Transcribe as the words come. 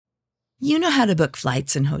You know how to book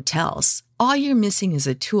flights and hotels. All you're missing is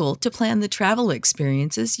a tool to plan the travel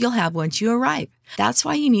experiences you'll have once you arrive. That's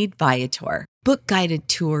why you need Viator. Book guided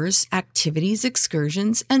tours, activities,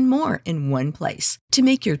 excursions, and more in one place to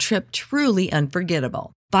make your trip truly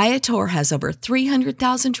unforgettable. Viator has over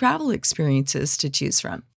 300,000 travel experiences to choose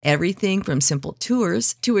from. Everything from simple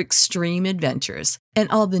tours to extreme adventures and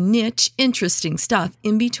all the niche, interesting stuff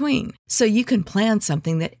in between. So you can plan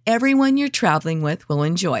something that everyone you're traveling with will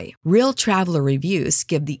enjoy. Real traveler reviews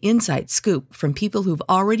give the inside scoop from people who've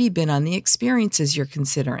already been on the experiences you're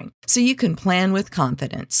considering. So you can plan with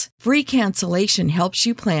confidence. Free cancellation helps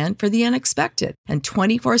you plan for the unexpected. And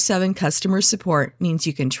 24/7 customer support means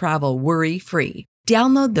you can travel worry-free.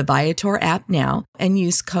 Download the Viator app now and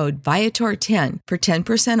use code Viator10 for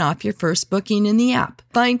 10% off your first booking in the app.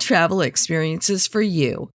 Find travel experiences for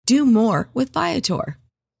you. Do more with Viator.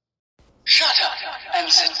 Shut up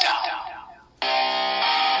and sit down.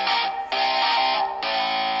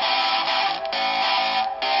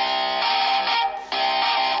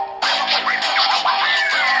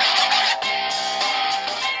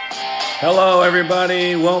 Hello,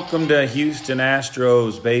 everybody. Welcome to Houston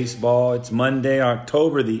Astros baseball. It's Monday,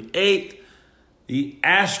 October the 8th. The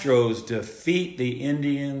Astros defeat the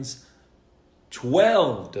Indians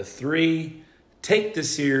 12-3, take the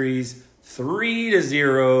series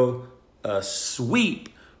 3-0, a sweep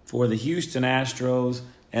for the Houston Astros,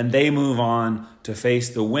 and they move on to face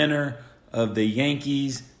the winner of the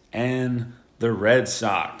Yankees and the Red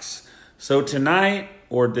Sox. So tonight,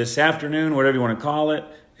 or this afternoon, whatever you want to call it,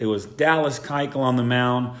 it was Dallas Keuchel on the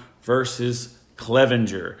mound versus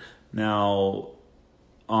Clevinger. Now,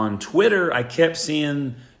 on Twitter, I kept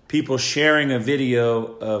seeing people sharing a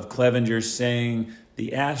video of Clevinger saying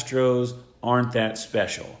the Astros aren't that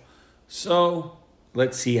special. So,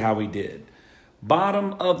 let's see how he did.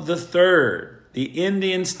 Bottom of the third, the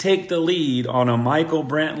Indians take the lead on a Michael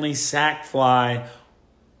Brantley sac fly,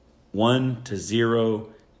 1-0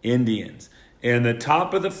 Indians. In the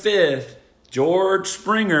top of the fifth, George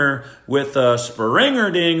Springer with a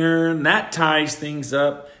Springer-dinger, and that ties things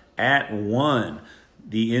up at 1.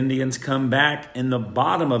 The Indians come back in the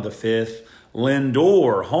bottom of the fifth.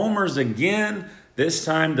 Lindor homers again, this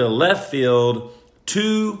time to left field,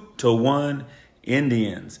 2-1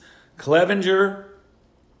 Indians. Clevinger,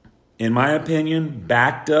 in my opinion,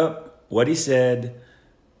 backed up what he said.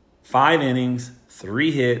 5 innings,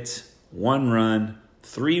 3 hits, 1 run,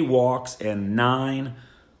 3 walks, and 9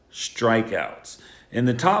 strikeouts. In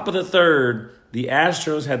the top of the third, the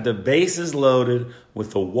Astros had the bases loaded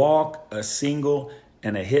with a walk, a single,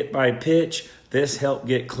 and a hit by pitch. This helped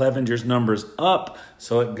get Clevinger's numbers up,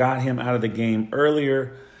 so it got him out of the game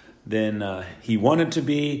earlier than he wanted to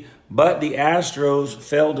be. But the Astros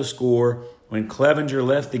failed to score. When Clevinger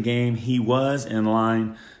left the game, he was in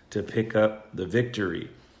line to pick up the victory.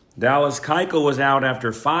 Dallas Keuchel was out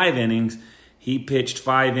after 5 innings. He pitched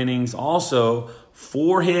 5 innings also,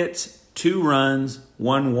 4 hits, 2 runs,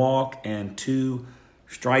 1 walk, and 2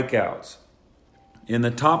 strikeouts. In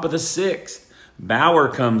the top of the 6th, Bauer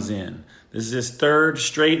comes in. This is his 3rd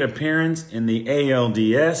straight appearance in the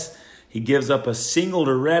ALDS. He gives up a single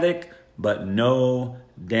to Reddick, but no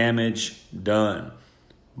damage done.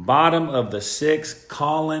 Bottom of the 6th,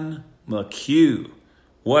 Collin McHugh.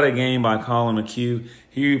 What a game by Collin McHugh.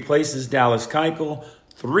 He replaces Dallas Keuchel,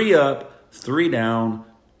 3 up, 3 down,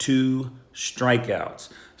 2 strikeouts.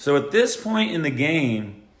 So at this point in the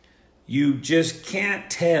game, you just can't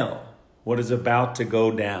tell what is about to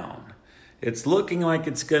go down. It's looking like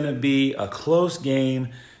it's going to be a close game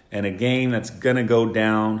and a game that's going to go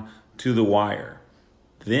down to the wire.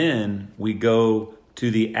 Then we go to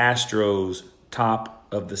the Astros top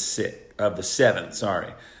of the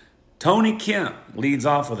 7th. Tony Kemp leads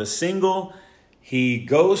off with a single. He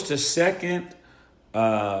goes to second.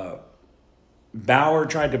 Bauer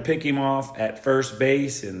tried to pick him off at first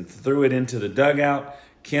base and threw it into the dugout.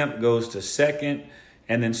 Kemp goes to second.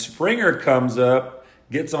 And then Springer comes up,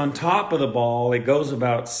 gets on top of the ball. It goes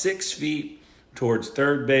about 6 feet towards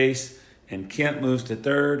third base, and Kemp moves to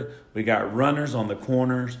third. We got runners on the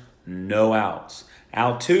corners, no outs.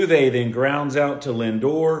 Altuve then grounds out to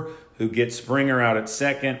Lindor, who gets Springer out at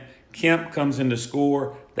second. Kemp comes in to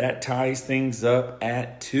score. That ties things up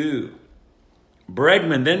at 2.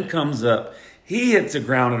 Bregman then comes up. He hits a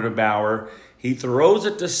grounder to Bauer. He throws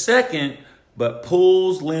it to second, but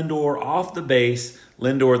pulls Lindor off the base.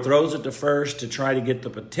 Lindor throws it to first to try to get the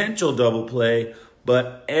potential double play,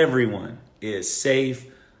 but everyone is safe.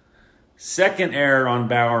 Second error on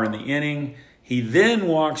Bauer in the inning. He then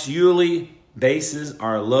walks Yuli. Bases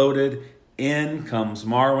are loaded. In comes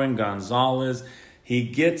Marwin Gonzalez. He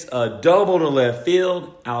gets a double to left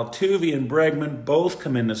field. Altuve and Bregman both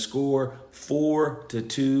come in to score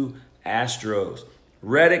 4-2 Astros.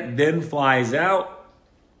 Reddick then flies out.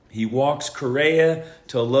 He walks Correa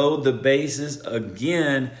to load the bases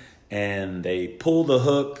again, and they pull the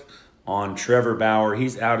hook on Trevor Bauer.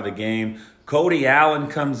 He's out of the game. Cody Allen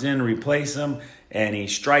comes in to replace him, and he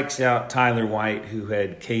strikes out Tyler White, who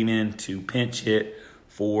had came in to pinch hit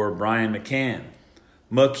for Brian McCann.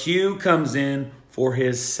 McHugh comes in for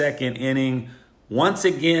his second inning. Once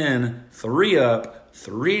again, 3 up,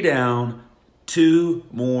 3 down, 2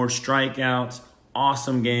 more strikeouts.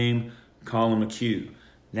 Awesome game, Colin McHugh.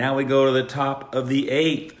 Now we go to the top of the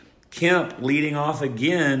 8th. Kemp leading off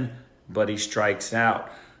again, but he strikes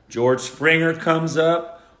out. George Springer comes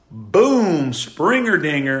up. Boom! Springer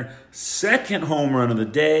dinger. Second home run of the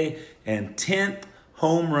day and 10th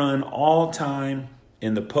home run all time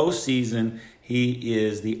in the postseason. He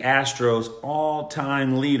is the Astros'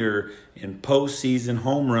 all-time leader in postseason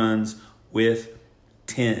home runs with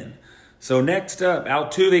 10. So next up,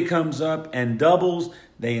 Altuve comes up and doubles.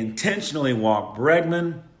 They intentionally walk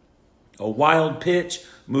Bregman. A wild pitch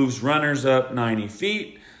moves runners up 90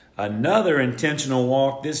 feet. Another intentional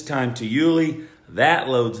walk, this time to Yuli. That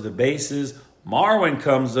loads the bases. Marwin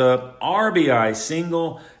comes up, RBI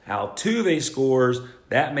single. Altuve scores.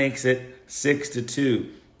 That makes it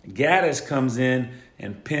 6-2. Gaddis comes in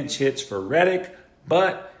and pinch hits for Reddick,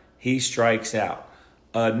 but he strikes out.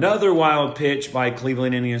 Another wild pitch by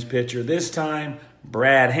Cleveland Indians pitcher. This time,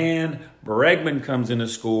 Brad Hand. Bregman comes in to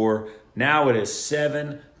score. Now it is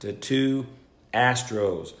 7-2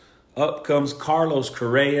 Astros. Up comes Carlos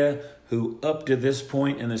Correa, who up to this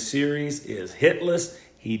point in the series is hitless.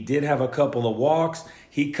 He did have a couple of walks.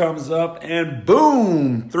 He comes up and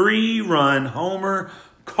boom, 3-run homer.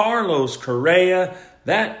 Carlos Correa.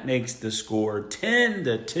 That makes the score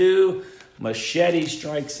 10-2. Machete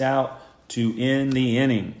strikes out to end the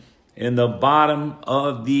inning. In the bottom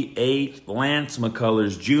of the 8th, Lance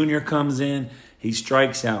McCullers Jr. comes in. He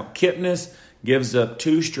strikes out Kipnis, gives up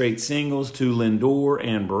 2 straight singles to Lindor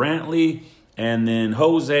and Brantley, and then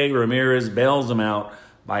Jose Ramirez bails him out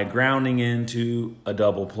by grounding into a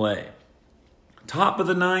double play. Top of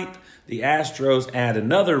the 9th, the Astros add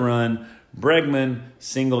another run. Bregman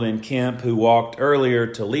singled in Kemp, who walked earlier,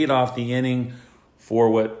 to lead off the inning for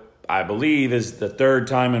what I believe is the 3rd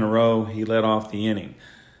time in a row he led off the inning.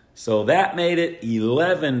 So that made it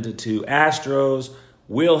 11-2 Astros.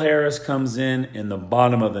 Will Harris comes in the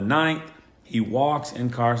bottom of the 9th. He walks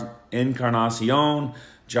Encarnacion.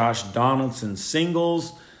 Josh Donaldson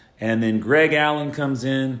singles. And then Greg Allen comes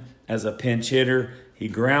in as a pinch hitter. He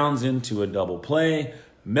grounds into a double play.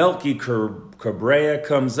 Melky Cabrera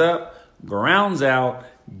comes up, grounds out,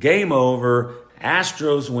 game over.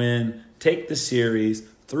 Astros win, take the series,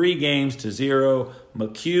 3-0.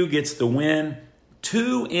 McHugh gets the win.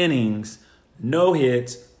 2 innings, no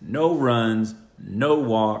hits, no runs, no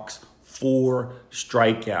walks, 4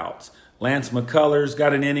 strikeouts. Lance McCullers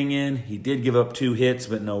got an inning in. He did give up 2 hits,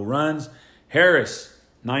 but no runs. Harris,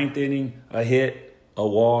 9th inning, a hit, a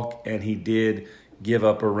walk, and he did give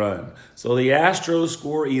up a run. So the Astros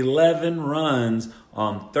score 11 runs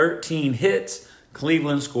on 13 hits.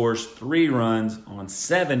 Cleveland scores 3 runs on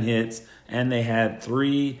 7 hits, and they had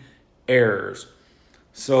 3 errors.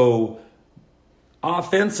 So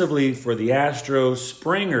offensively for the Astros,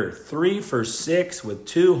 Springer 3 for 6 with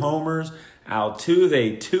 2 homers.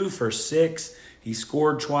 Altuve 2 for 6. He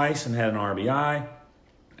scored twice and had an RBI.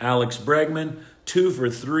 Alex Bregman 2 for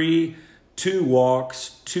 3, 2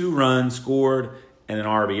 walks, 2 runs scored, and an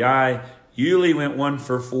RBI. Yuli went 1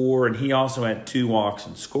 for 4, and he also had 2 walks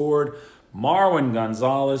and scored. Marwin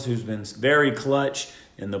Gonzalez, who's been very clutch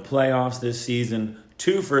in the playoffs this season,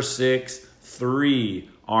 2 for 6, 3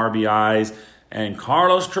 RBIs. And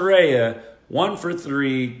Carlos Correa, 1 for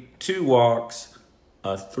 3, 2 walks,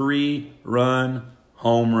 a 3-run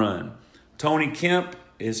home run. Tony Kemp,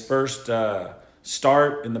 his first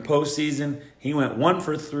start in the postseason, he went 1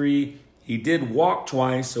 for 3. He did walk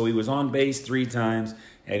twice, so he was on base 3 times,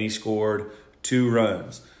 and he scored 2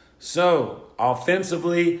 runs. So,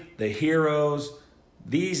 offensively, the heroes,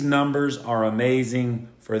 these numbers are amazing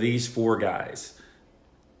for these 4 guys.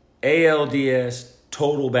 ALDS,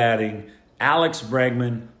 total batting, Alex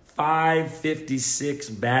Bregman,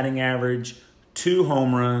 .556 batting average, 2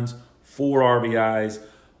 home runs, 4 RBIs.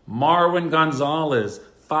 Marwin Gonzalez,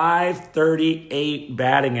 .538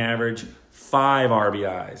 batting average, 5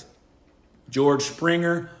 RBIs. George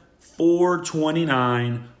Springer,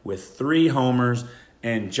 .429 with 3 homers.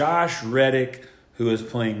 And Josh Reddick, who is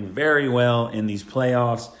playing very well in these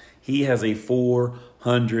playoffs, he has a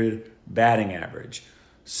 .400 batting average.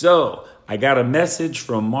 So I got a message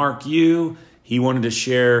from Mark Yu. He wanted to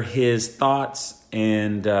share his thoughts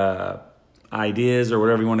and ideas, or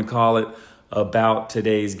whatever you want to call it, about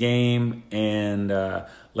today's game. And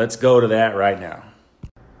let's go to that right now.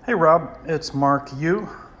 Hey Rob, it's Mark Yu.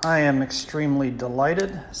 I am extremely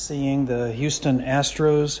delighted seeing the Houston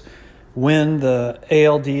Astros win the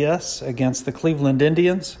ALDS against the Cleveland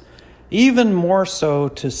Indians. Even more so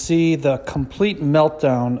to see the complete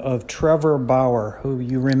meltdown of Trevor Bauer, who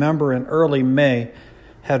you remember in early May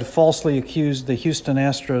had falsely accused the Houston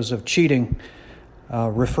Astros of cheating,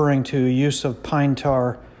 referring to use of pine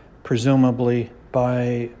tar, presumably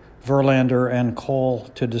by Verlander and Cole,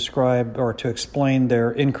 to describe or to explain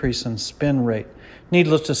their increase in spin rate.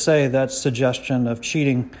 Needless to say, that suggestion of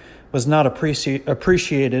cheating was not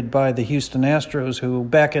appreciated by the Houston Astros, who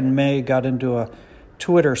back in May got into a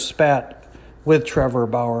Twitter spat with Trevor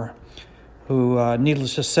Bauer, who,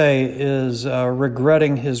 needless to say, is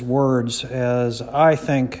regretting his words, as I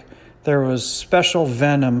think there was special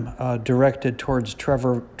venom directed towards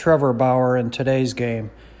Trevor Bauer in today's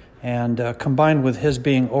game. And combined with his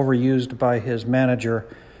being overused by his manager,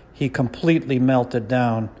 he completely melted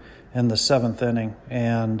down in the seventh inning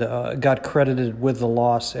and got credited with the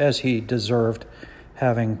loss, as he deserved,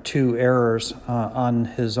 having 2 errors on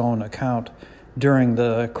his own account during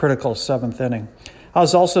the critical seventh inning. I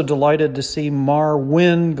was also delighted to see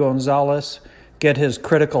Marwin Gonzalez get his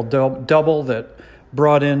critical double that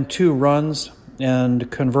brought in 2 runs and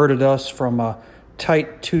converted us from a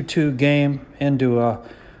tight 2-2 game into a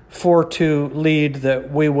 4-2 lead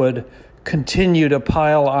that we would continue to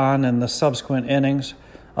pile on in the subsequent innings.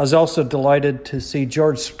 I was also delighted to see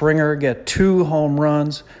George Springer get 2 home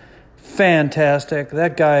runs. Fantastic.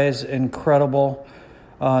 That guy is incredible.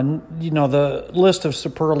 The list of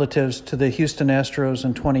superlatives to the Houston Astros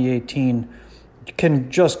in 2018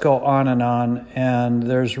 can just go on, and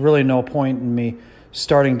there's really no point in me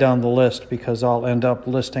starting down the list because I'll end up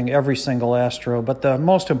listing every single Astro. But the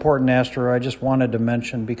most important Astro I just wanted to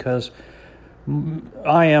mention, because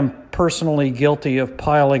I am personally guilty of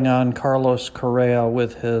piling on Carlos Correa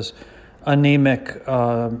with his anemic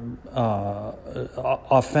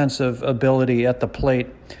offensive ability at the plate.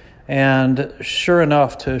 And sure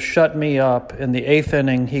enough, to shut me up, in the 8th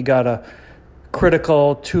inning, he got a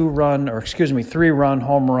critical 3-run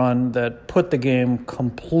home run that put the game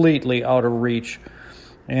completely out of reach.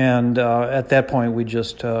 And at that point, we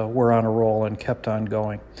just were on a roll and kept on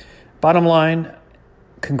going. Bottom line,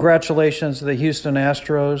 congratulations to the Houston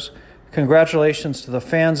Astros. Congratulations to the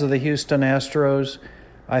fans of the Houston Astros.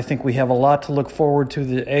 I think we have a lot to look forward to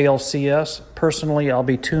the ALCS. Personally, I'll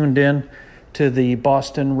be tuned in to the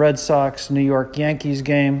Boston Red Sox New York Yankees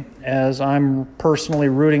game, as I'm personally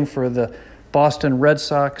rooting for the Boston Red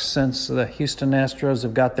Sox since the Houston Astros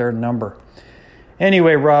have got their number.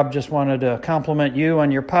 Anyway, Rob, just wanted to compliment you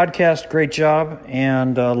on your podcast. Great job,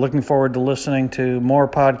 and looking forward to listening to more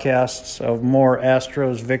podcasts of more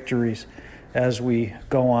Astros victories as we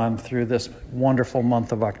go on through this wonderful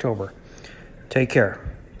month of October. Take care.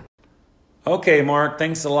 Okay, Mark,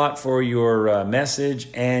 thanks a lot for your message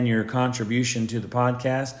and your contribution to the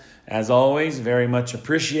podcast. As always, very much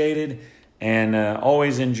appreciated, and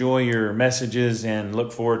always enjoy your messages and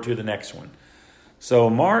look forward to the next one. So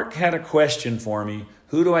Mark had a question for me.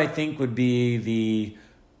 Who do I think would be the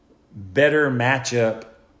better matchup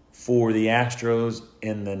for the Astros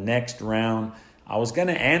in the next round? I was going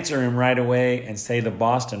to answer him right away and say the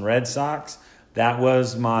Boston Red Sox. That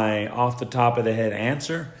was my off the top of the head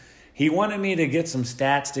answer. He wanted me to get some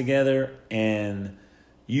stats together and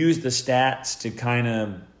use the stats to kind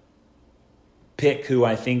of pick who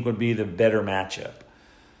I think would be the better matchup.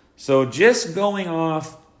 So just going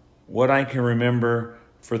off what I can remember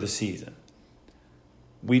for the season,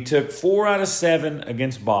 we took 4 out of 7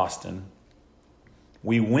 against Boston.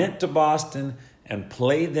 We went to Boston and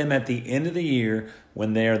played them at the end of the year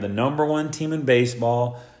when they are the number 1 team in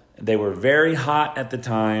baseball. They were very hot at the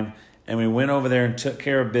time, and we went over there and took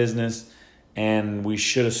care of business, and we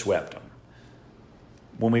should have swept them.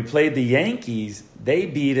 When we played the Yankees, they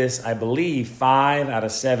beat us, I believe, 5 out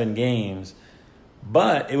of 7 games.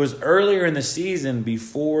 But it was earlier in the season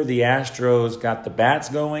before the Astros got the bats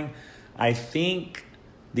going. I think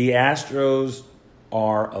the Astros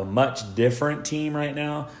are a much different team right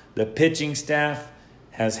now. The pitching staff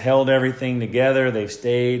has held everything together. They've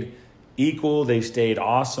stayed equal. They've stayed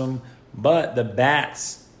awesome. But the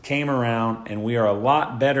bats came around, and we are a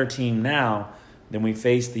lot better team now than we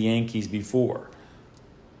faced the Yankees before.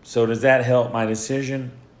 So does that help my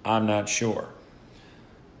decision? I'm not sure.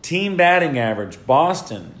 Team batting average,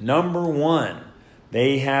 Boston, number 1.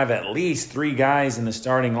 They have at least 3 guys in the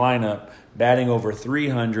starting lineup batting over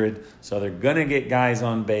 300, so they're going to get guys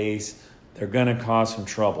on base. They're going to cause some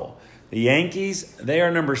trouble. The Yankees, they are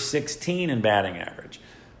number 16 in batting average.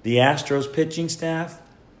 The Astros pitching staff,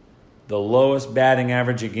 the lowest batting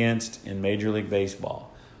average against in Major League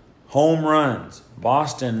Baseball. Home runs,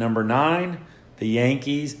 Boston number 9, the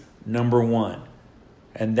Yankees number 1.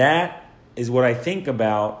 And that is what I think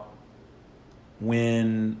about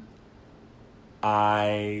when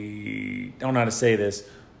I don't know how to say this,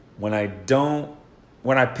 when I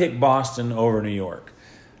pick Boston over New York.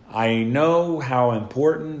 I know how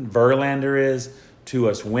important Verlander is to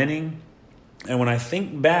us winning. And when I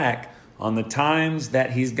think back on the times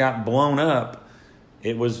that he's got blown up,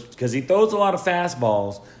 it was because he throws a lot of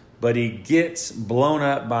fastballs, but he gets blown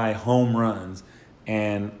up by home runs.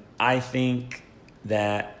 And I think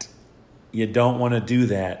that you don't want to do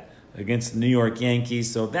that against the New York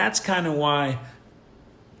Yankees. So that's kind of why,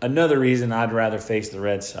 another reason I'd rather face the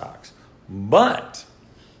Red Sox. But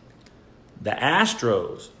the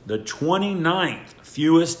Astros, the 29th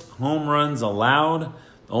fewest home runs allowed,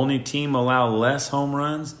 the only team allow less home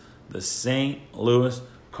runs, the St. Louis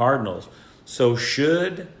Cardinals. So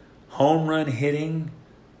should home run hitting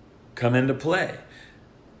come into play?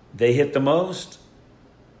 They hit the most,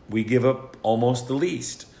 we give up almost the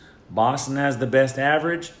least. Boston has the best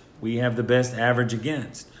average, we have the best average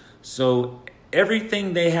against. So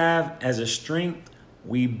everything they have as a strength,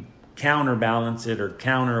 we counterbalance it or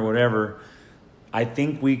counter whatever. I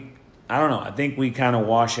think we kind of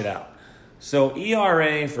wash it out. So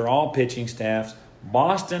ERA for all pitching staffs,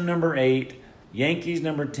 Boston number 8, Yankees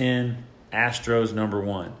number 10, Astros number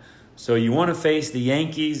 1. So you want to face the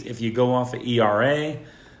Yankees if you go off of ERA.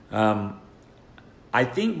 I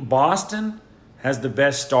think Boston has the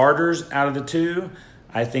best starters out of the two.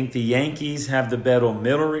 I think the Yankees have the better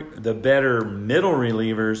middle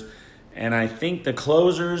relievers. And I think the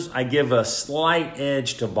closers, I give a slight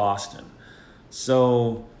edge to Boston.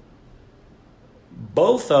 So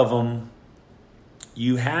both of them,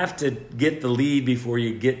 you have to get the lead before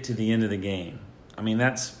you get to the end of the game. I mean,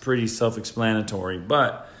 that's pretty self-explanatory.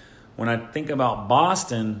 But when I think about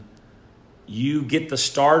Boston, you get the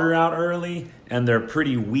starter out early, and they're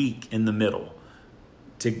pretty weak in the middle.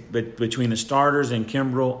 Between the starters and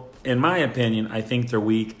Kimbrel, in my opinion, I think they're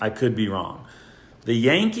weak. I could be wrong. The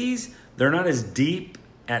Yankees, they're not as deep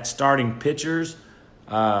at starting pitchers,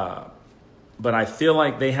 but I feel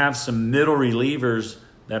like they have some middle relievers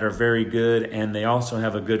that are very good, and they also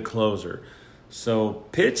have a good closer. So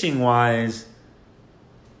pitching-wise,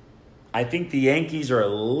 I think the Yankees are a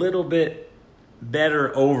little bit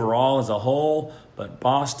better overall as a whole, but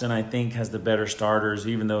Boston, I think, has the better starters,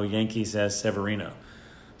 even though Yankees has Severino.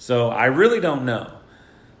 So I really don't know.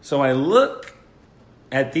 So I look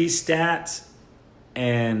at these stats,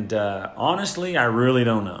 and honestly, I really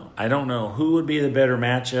don't know. I don't know who would be the better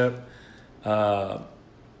matchup. I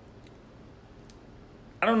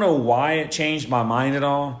don't know why it changed my mind at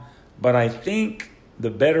all, but I think the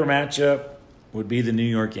better matchup would be the New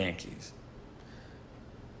York Yankees.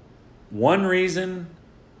 One reason,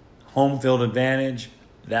 home field advantage,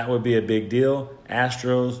 that would be a big deal.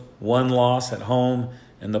 Astros, 1 loss at home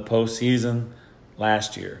in the postseason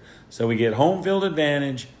last year. So we get home field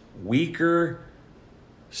advantage, weaker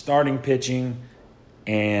starting pitching,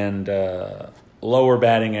 and lower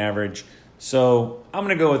batting average. So I'm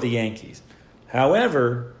going to go with the Yankees.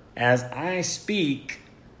 However, as I speak,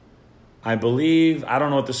 I believe, I don't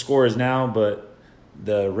know what the score is now, but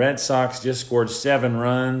the Red Sox just scored 7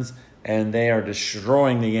 runs, and they are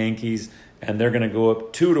destroying the Yankees, and they're going to go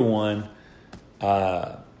up 2-1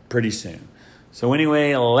 pretty soon. So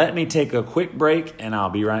anyway, let me take a quick break, and I'll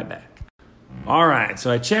be right back. All right, so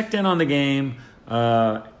I checked in on the game.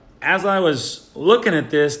 As I was looking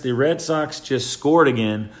at this, the Red Sox just scored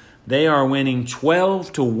again. They are winning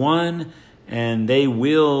 12-1, and they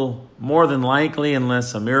will more than likely,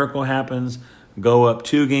 unless a miracle happens, go up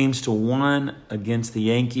 2-1 against the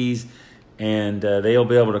Yankees, and they'll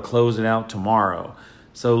be able to close it out tomorrow.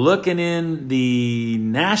 So looking in the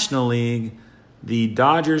National League, the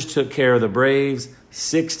Dodgers took care of the Braves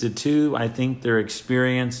 6-2. I think their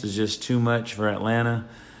experience is just too much for Atlanta.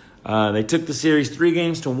 They took the series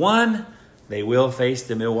 3-1. They will face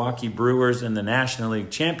the Milwaukee Brewers in the National League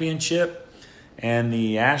Championship. And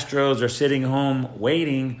the Astros are sitting home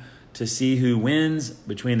waiting to see who wins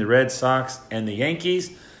between the Red Sox and the Yankees.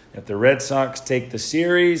 If the Red Sox take the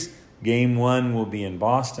series, Game 1 will be in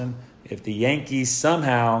Boston. If the Yankees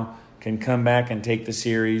somehow can come back and take the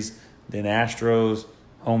series, then Astros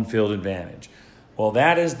home field advantage. Well,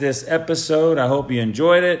 that is this episode. I hope you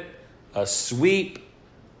enjoyed it. A sweep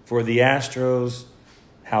for the Astros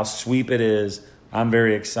how sweet it is. I'm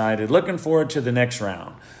very excited. Looking forward to the next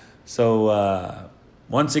round. So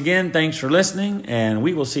once again, thanks for listening, and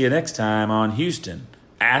we will see you next time on Houston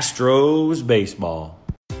Astros Baseball.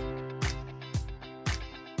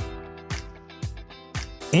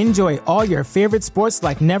 Enjoy all your favorite sports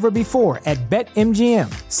like never before at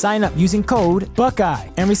BetMGM. Sign up using code Buckeye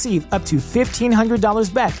and receive up to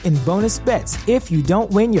 $1,500 back in bonus bets if you don't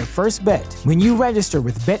win your first bet. When you register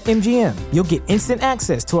with BetMGM, you'll get instant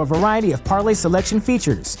access to a variety of parlay selection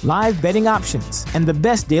features, live betting options, and the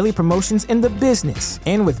best daily promotions in the business.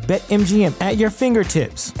 And with BetMGM at your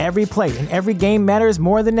fingertips, every play and every game matters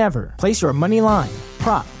more than ever. Place your money line,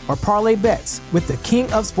 prop, or parlay bets with the king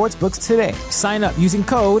of sportsbooks today. Sign up using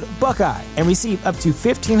code Buckeye and receive up to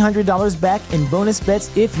 $1,500 back in bonus bets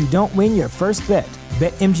if you don't win your first bet.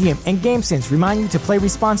 BetMGM and GameSense remind you to play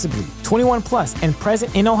responsibly. 21 plus and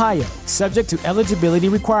present in Ohio, subject to eligibility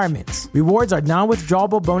requirements. Rewards are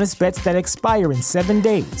non-withdrawable bonus bets that expire in 7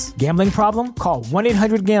 days. Gambling problem? Call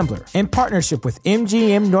 1-800-GAMBLER. In partnership with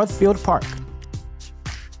MGM Northfield Park.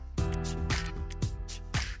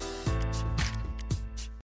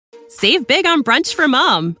 Save big on brunch for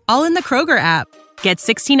mom, all in the Kroger app. Get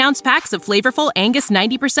 16-ounce packs of flavorful Angus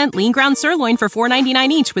 90% lean ground sirloin for $4.99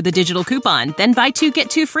 each with a digital coupon. Then buy 2, get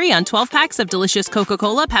 2 free on 12 packs of delicious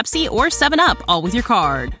Coca-Cola, Pepsi, or 7-Up, all with your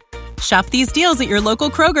card. Shop these deals at your local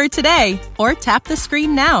Kroger today, or tap the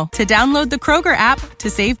screen now to download the Kroger app to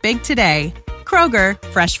save big today. Kroger,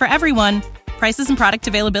 fresh for everyone. Prices and product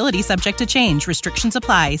availability subject to change. Restrictions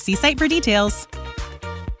apply. See site for details.